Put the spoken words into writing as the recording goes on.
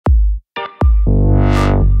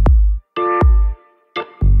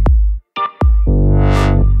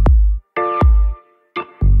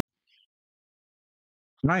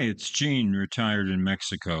Hi, it's Gene, retired in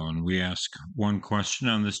Mexico, and we ask one question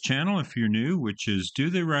on this channel if you're new, which is, do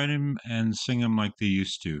they write them and sing them like they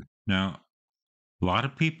used to? Now, a lot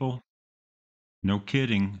of people, no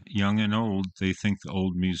kidding, young and old, they think the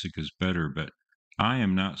old music is better, but I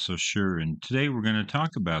am not so sure. And today we're going to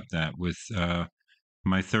talk about that with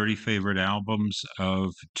my 30 favorite albums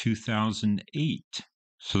of 2008.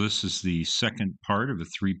 So this is the second part of a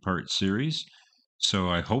three-part series. So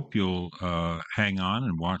I hope you'll hang on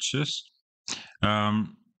and watch this.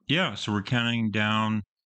 Yeah, so we're counting down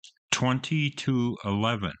 20 to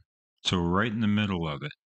 11. So we're right in the middle of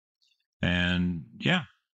it. And yeah,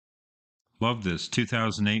 love this.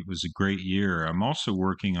 2008 was a great year. I'm also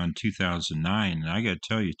working on 2009, and I got to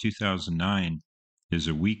tell you, 2009 is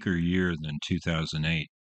a weaker year than 2008.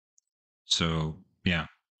 So yeah,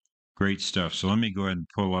 great stuff. So let me go ahead and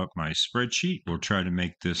pull up my spreadsheet. We'll try to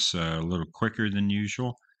make this a little quicker than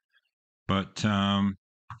usual. But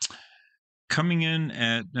coming in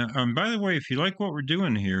at, by the way, if you like what we're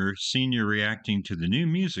doing here, seeing you reacting to the new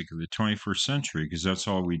music of the 21st century, because that's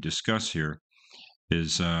all we discuss here,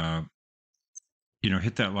 is, hit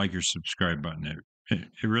that like or subscribe button. It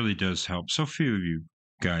really does help. So few of you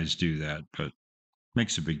guys do that, but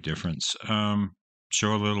makes a big difference.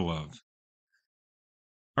 Show a little love.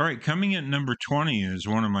 All right, coming at number 20 is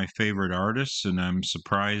one of my favorite artists, and I'm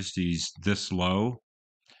surprised he's this low.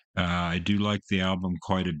 I do like the album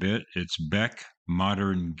quite a bit. It's Beck,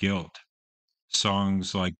 Modern Guilt.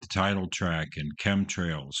 Songs like the title track and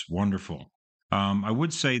Chemtrails, wonderful. I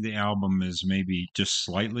would say the album is maybe just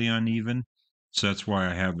slightly uneven, so that's why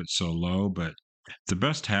I have it so low. But the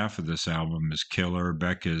best half of this album is killer.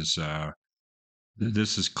 Beck is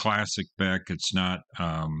this is classic Beck. It's not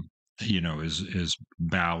his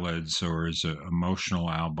ballads or his emotional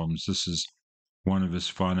albums. This is one of his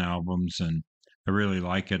fun albums, and I really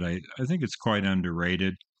like it. I think it's quite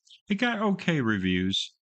underrated. It got okay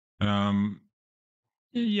reviews. Um,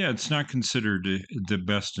 yeah, it's not considered the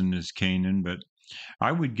best in his canon, but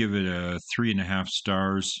I would give it a 3.5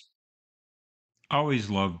 stars. Always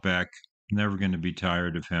loved Beck. Never going to be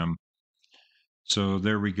tired of him. So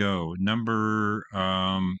there we go. Number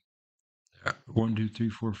 1, 2, 3,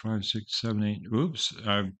 4, 5, 6, 7, 8. Oops,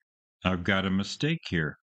 I've got a mistake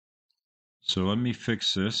here. So let me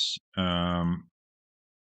fix this. I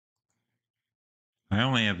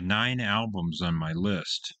only have 9 albums on my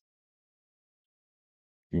list.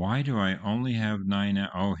 Why do I only have 9?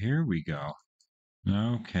 Oh, here we go.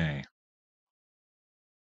 Okay.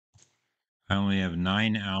 I only have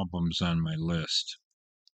 9 albums on my list.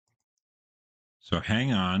 So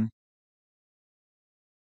hang on.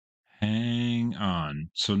 Hang on.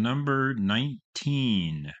 So number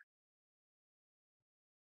 19.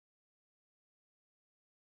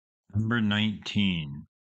 Number 19.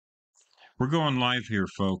 We're going live here,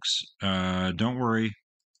 folks. Don't worry.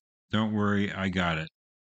 Don't worry. I got it.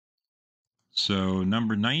 So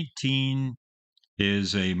number 19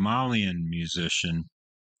 is a Malian musician.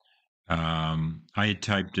 I had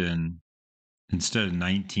typed in, instead of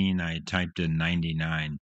 19, I had typed in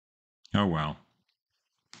 99. Oh, well.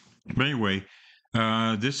 But anyway,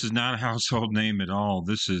 this is not a household name at all.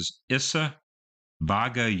 This is Issa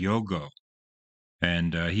Bagayogo.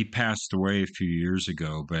 And he passed away a few years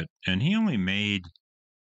ago, and he only made,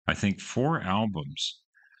 I think, 4 albums.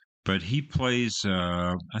 But he plays,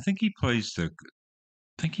 I think he plays the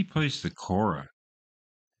kora.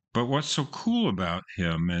 But what's so cool about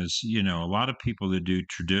him is, a lot of people that do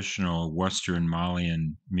traditional Western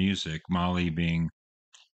Malian music, Mali being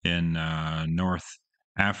in North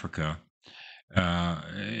Africa,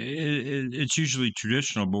 it's usually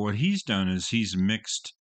traditional. But what he's done is he's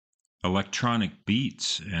mixed electronic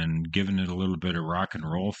beats and given it a little bit of rock and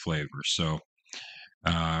roll flavor. So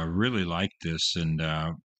really like this, and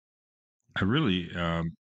I really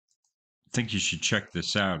think you should check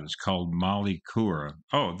this out. It's called Mali Kura.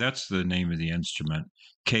 Oh, that's the name of the instrument,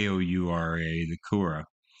 Koura, the Kura,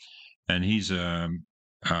 and he's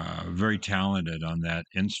very talented on that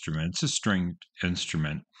instrument. It's a stringed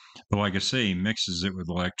instrument, but like I say, he mixes it with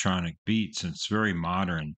electronic beats, and it's very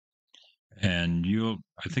modern. And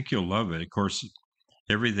I think you'll love it. Of course,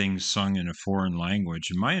 everything's sung in a foreign language.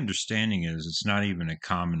 And my understanding is it's not even a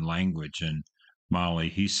common language in Mali.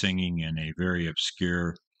 He's singing in a very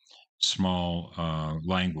obscure, small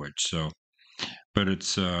language. So, but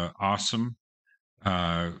it's awesome.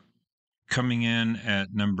 Uh, Coming in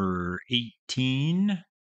at number 18.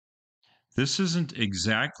 This isn't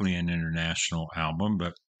exactly an international album,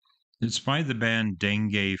 but it's by the band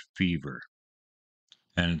Dengue Fever.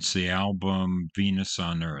 And it's the album Venus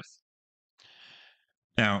on Earth.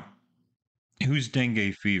 Now, who's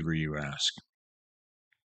Dengue Fever, you ask?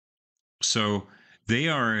 So they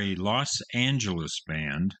are a Los Angeles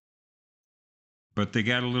band, but they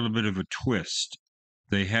got a little bit of a twist.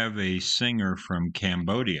 They have a singer from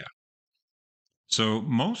Cambodia. So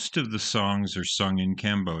most of the songs are sung in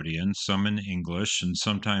Cambodian, some in English, and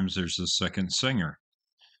sometimes there's a second singer.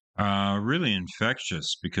 Really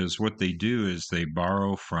infectious because what they do is they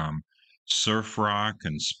borrow from surf rock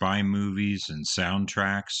and spy movies and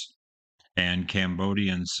soundtracks and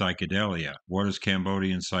Cambodian psychedelia. What is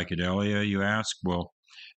Cambodian psychedelia, you ask? Well,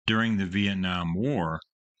 during the Vietnam War,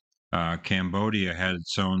 Cambodia had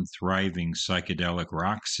its own thriving psychedelic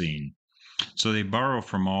rock scene. So they borrow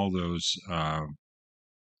from all those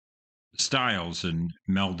styles and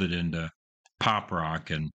meld it into pop rock,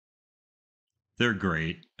 and they're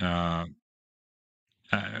great.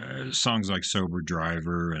 Songs like Sober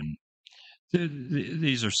Driver, and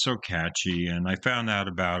these are so catchy. And I found out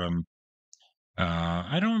about them.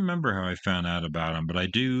 I don't remember how I found out about them, but I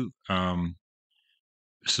do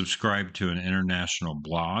subscribe to an international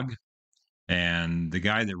blog. And the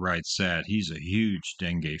guy that writes that, he's a huge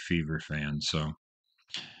dengue fever fan. So,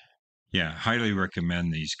 yeah, highly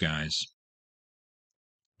recommend these guys.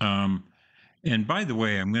 Um, and by the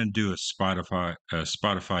way, I'm going to do a Spotify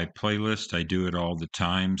playlist. I do it all the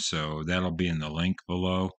time, so that'll be in the link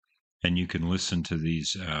below, and you can listen to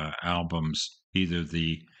these albums, either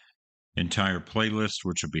the entire playlist,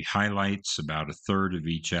 which will be highlights, about a third of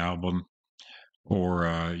each album,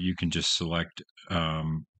 or you can just select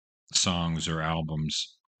songs or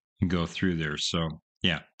albums and go through there. So,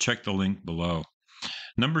 yeah, check the link below.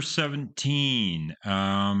 Number 17,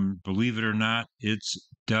 believe it or not, it's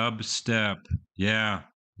dubstep. Yeah,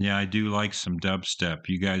 yeah, I do like some dubstep.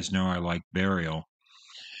 You guys know I like Burial.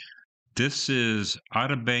 This is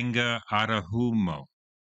Atabenga Atahumo.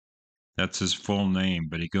 That's his full name,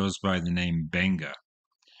 but he goes by the name Benga.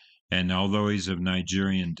 And although he's of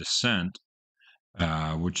Nigerian descent,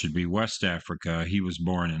 which would be West Africa, he was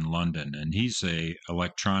born in London, and he's a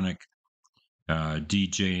electronic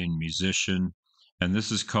DJ and musician. And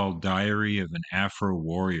this is called Diary of an Afro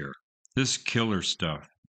Warrior. This is killer stuff.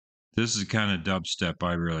 This is the kind of dubstep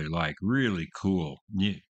I really like. Really cool.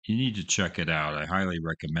 You need to check it out. I highly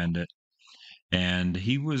recommend it. And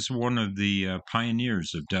he was one of the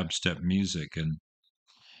pioneers of dubstep music. And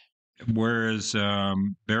whereas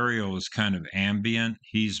Burial is kind of ambient,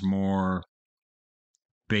 he's more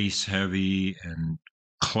bass heavy and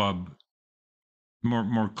club,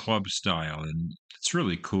 more club style, and it's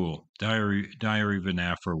really cool. Diary of an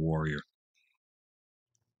Afro Warrior.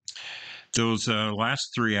 Those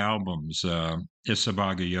last three albums,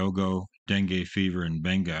 Isabaga Yogo, Dengue Fever, and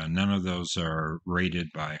Benga, none of those are rated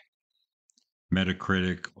by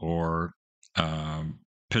Metacritic or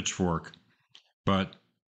Pitchfork, but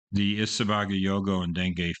the Isabaga Yogo and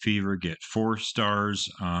Dengue Fever get 4 stars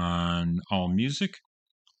on All Music,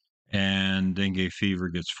 and Dengue Fever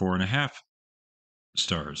gets 4.5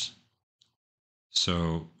 stars.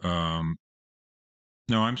 So,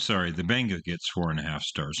 no, I'm sorry. The Benga gets 4.5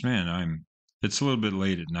 stars. Man, it's a little bit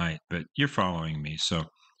late at night, but you're following me. So,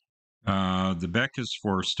 the Beck is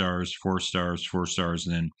 4 stars, 4 stars, 4 stars,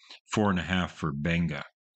 and then 4.5 for Benga.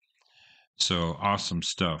 So awesome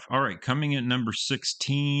stuff. All right, coming at number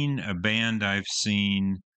 16, a band I've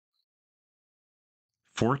seen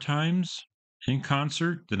 4 times in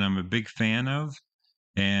concert that I'm a big fan of.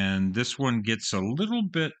 And this one gets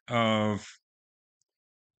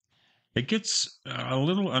it gets a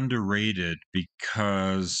little underrated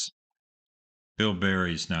because Bill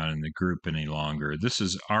Berry's not in the group any longer. This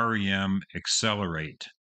is REM Accelerate,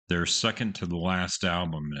 their second to the last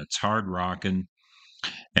album, and it's hard rocking.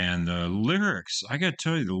 And the lyrics, I got to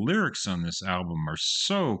tell you, the lyrics on this album are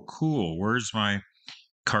so cool. Where's my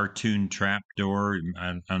cartoon trapdoor?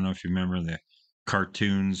 I don't know if you remember the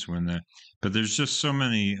cartoons but there's just so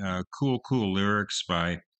many cool lyrics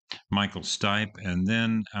by Michael Stipe. And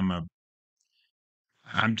then I'm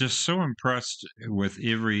just so impressed with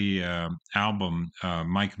every album,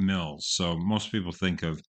 Mike Mills. So most people think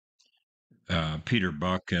of Peter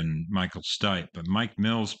Buck and Michael Stipe, but Mike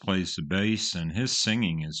Mills plays the bass, and his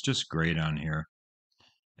singing is just great on here.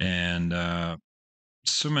 And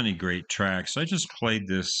so many great tracks. I just played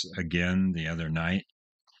this again the other night.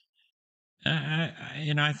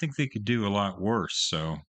 I think they could do a lot worse.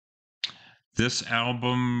 So this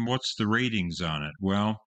album, what's the ratings on it?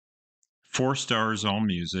 Well, 4 stars All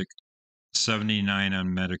Music, 79 on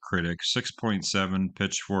Metacritic, 6.7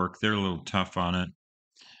 Pitchfork. They're a little tough on it.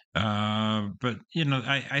 But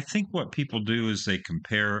I think what people do is they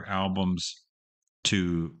compare albums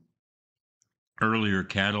to earlier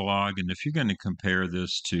catalog, and if you're going to compare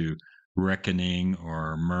this to Reckoning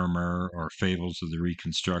or Murmur or Fables of the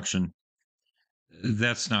Reconstruction,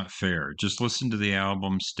 That's not fair. Just listen to the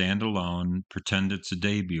album stand alone, pretend it's a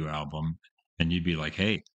debut album, and you'd be like,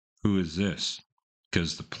 hey, who is this?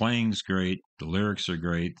 Because the playing's great, the lyrics are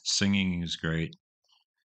great, the singing is great.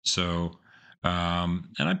 So, and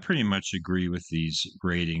I pretty much agree with these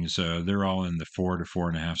ratings. They're all in the 4 to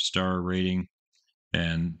 4.5 star rating,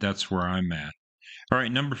 and that's where I'm at. All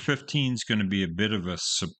right, number 15 is going to be a bit of a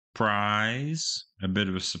surprise. A bit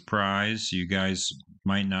of a surprise. You guys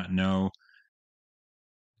might not know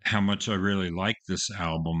how much I really like this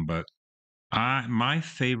album, but my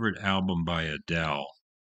favorite album by Adele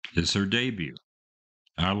is her debut.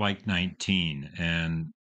 I like 19, and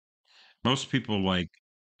most people like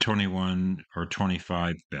 21 or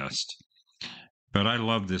 25 best. But I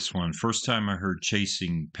love this one. First time I heard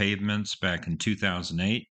Chasing Pavements back in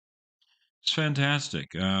 2008. It's fantastic.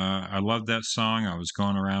 I love that song. I was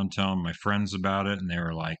going around telling my friends about it, and they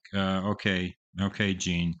were like, okay, okay,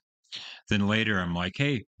 Gene. Then later I'm like,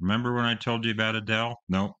 hey, remember when I told you about Adele?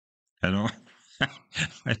 Nope, I don't.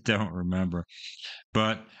 I don't remember.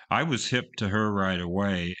 But I was hip to her right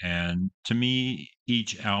away. And to me,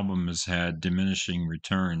 each album has had diminishing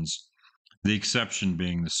returns. The exception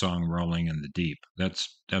being the song "Rolling in the Deep." That's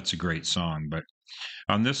a great song. But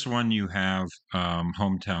on this one, you have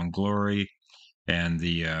 "Hometown Glory" and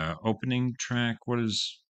the opening track. What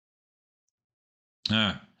is?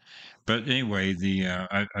 Ah, but anyway,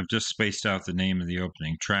 I've just spaced out the name of the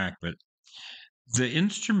opening track, but the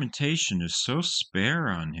instrumentation is so spare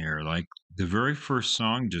on here. Like the very first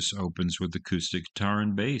song just opens with acoustic guitar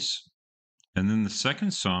and bass. And then the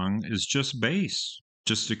second song is just bass,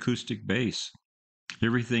 just acoustic bass.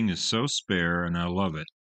 Everything is so spare and I love it.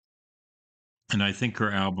 And I think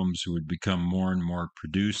her albums would become more and more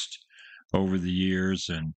produced over the years.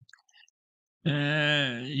 And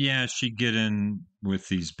yeah, she'd get in with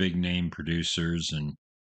these big name producers. And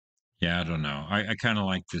yeah, I don't know. I kind of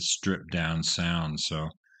like this stripped down sound. So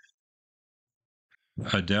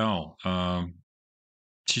Adele,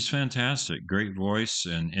 she's fantastic. Great voice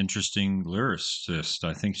and interesting lyricist.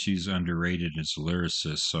 I think she's underrated as a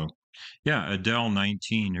lyricist. So, yeah, Adele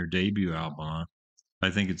 19, her debut album. I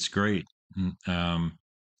think it's great. All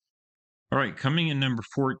right, coming in number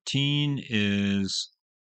 14 is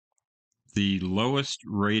the lowest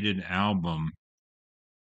rated album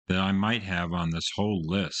that I might have on this whole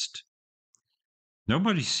list.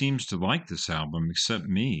 Nobody seems to like this album except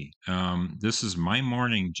me. This is My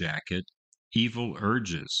Morning Jacket, Evil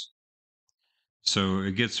Urges. So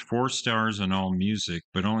it gets 4 stars on All Music,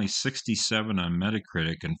 but only 67 on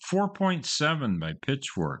Metacritic and 4.7 by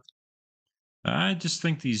Pitchfork. I just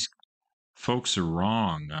think these folks are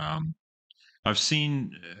wrong. I've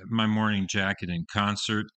seen My Morning Jacket in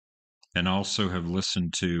concert and also have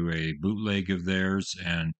listened to a bootleg of theirs.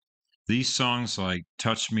 And these songs like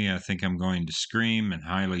Touch Me, I Think I'm Going to Scream, and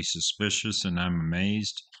Highly Suspicious, and I'm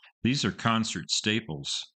Amazed, these are concert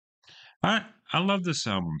staples. I love this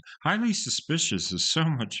album. Highly Suspicious is so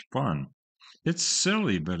much fun. It's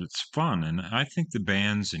silly, but it's fun, and I think the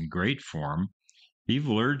band's in great form.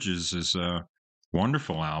 Evil Urges is a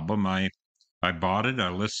wonderful album. I bought it, I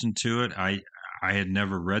listened to it. I had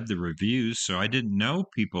never read the reviews, so I didn't know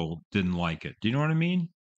people didn't like it. Do you know what I mean?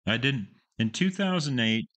 I didn't. In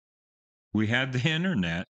 2008, we had the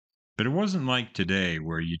internet, but it wasn't like today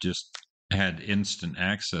where you just had instant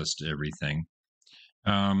access to everything.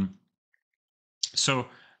 Um, so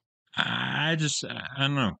I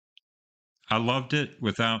don't know. I loved it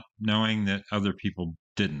without knowing that other people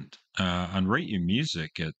didn't. On Rate Your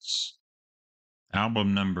Music, it's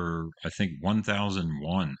album number, I think,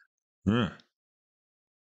 1001. Ugh.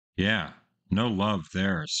 Yeah, no love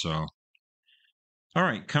there. So, all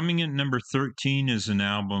right, coming in number 13 is an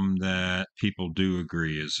album that people do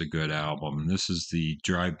agree is a good album. This is the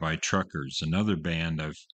Drive By Truckers, another band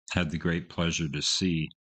I've had the great pleasure to see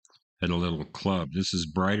at a little club. This is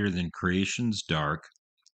Brighter Than Creation's Dark,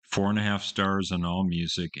 4.5 stars on All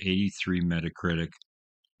Music, 83 Metacritic,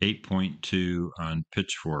 8.2 on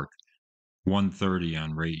Pitchfork, 130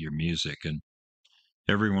 on Rate Your Music. And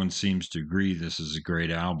everyone seems to agree this is a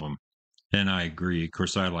great album. And I agree. Of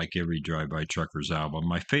course, I like every Drive By Truckers album.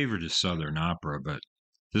 My favorite is Southern Opera, but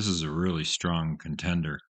this is a really strong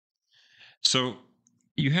contender. So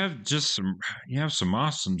you have some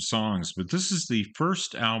awesome songs, but this is the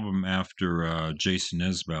first album after Jason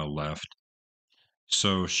Isbell left.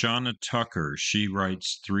 So Shauna Tucker, she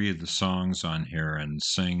writes 3 of the songs on here and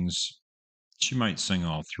sings. She might sing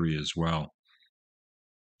all 3 as well.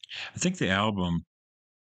 I think the album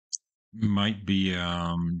might be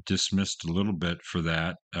dismissed a little bit for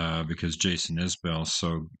that because Jason Isbell's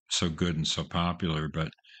so good and so popular, but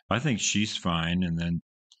I think she's fine. And then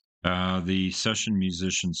The session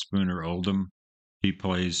musician Spooner Oldham, he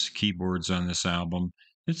plays keyboards on this album.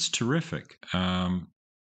 It's terrific. Yeah,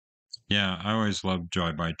 I always loved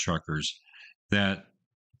Joy by Truckers. That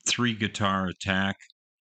three guitar attack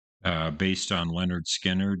based on Leonard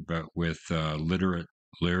Skinner, but with literate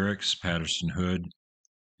lyrics. Patterson Hood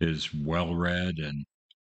is well read and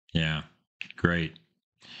yeah, great.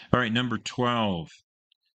 All right, number 12.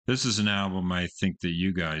 This is an album I think that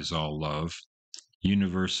you guys all love,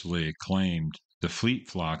 universally acclaimed. The Fleet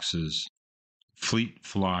Foxes, Fleet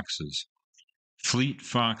Foxes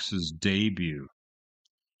debut.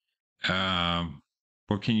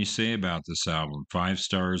 What can you say about this album? 5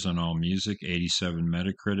 stars on All Music, 87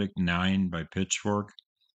 Metacritic, 9 by Pitchfork.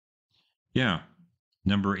 Yeah.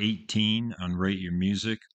 Number 18 on Rate Your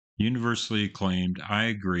Music, universally acclaimed. I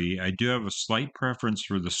agree. I do have a slight preference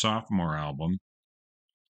for the sophomore album.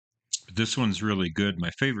 This one's really good. My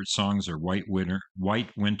favorite songs are White Winter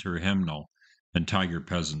Hymnal, and Tiger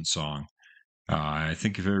Peasant Song. I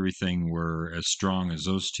think if everything were as strong as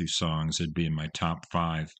those two songs, it'd be in my top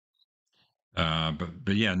five.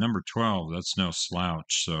 But yeah, number 12, that's no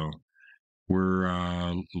slouch. So we're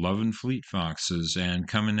loving Fleet Foxes, and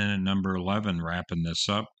coming in at number 11, wrapping this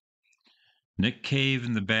up. Nick Cave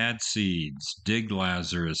and the Bad Seeds, Dig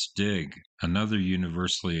Lazarus, Dig, another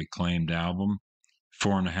universally acclaimed album.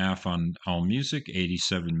 4.5 on All Music,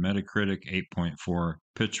 87 Metacritic, 8.4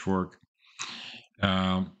 Pitchfork.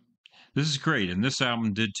 This is great, and this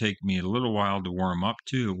album did take me a little while to warm up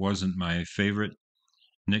to. It wasn't my favorite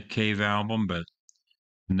Nick Cave album, but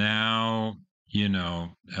now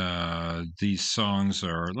these songs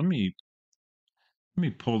are. Let me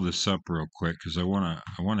pull this up real quick because I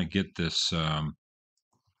want to get this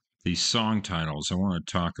these song titles. I want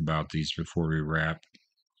to talk about these before we wrap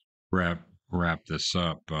this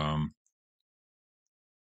up.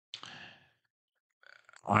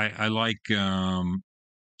 I like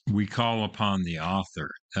We Call Upon the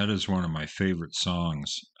Author. That is one of my favorite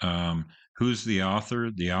songs. Who's the author?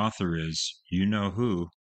 The author is you know who,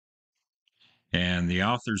 and the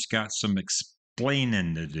author's got some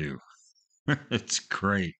explaining to do. It's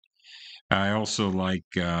great. I also like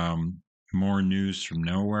More News from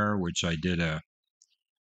Nowhere, which I did a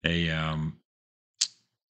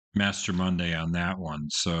Master Monday on that one.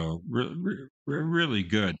 So really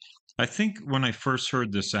good. I think when I first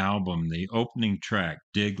heard this album, the opening track,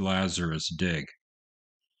 Dig Lazarus Dig,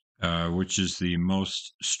 which is the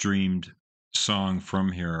most streamed song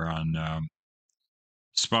from here on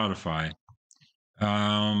Spotify,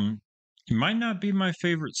 it might not be my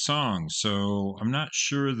favorite song. So I'm not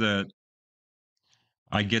sure that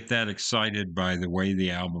I get that excited by the way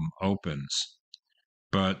the album opens.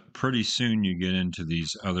 But pretty soon you get into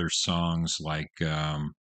these other songs like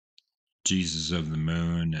Jesus of the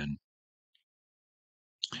Moon and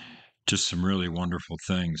just some really wonderful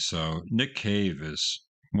things. So Nick Cave is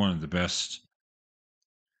one of the best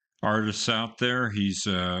artists out there. He's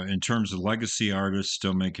in terms of legacy artists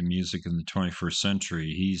still making music in the 21st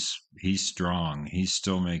century. He's strong. He's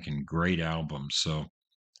still making great albums. So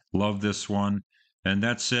love this one. And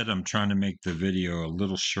that's it. I'm trying to make the video a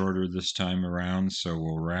little shorter this time around, so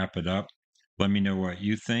we'll wrap it up. Let me know what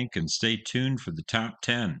you think and stay tuned for the top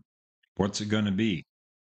 10. What's it going to be?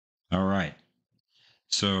 All right.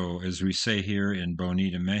 So, as we say here in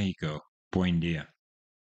Bonita, Mexico, buen dia.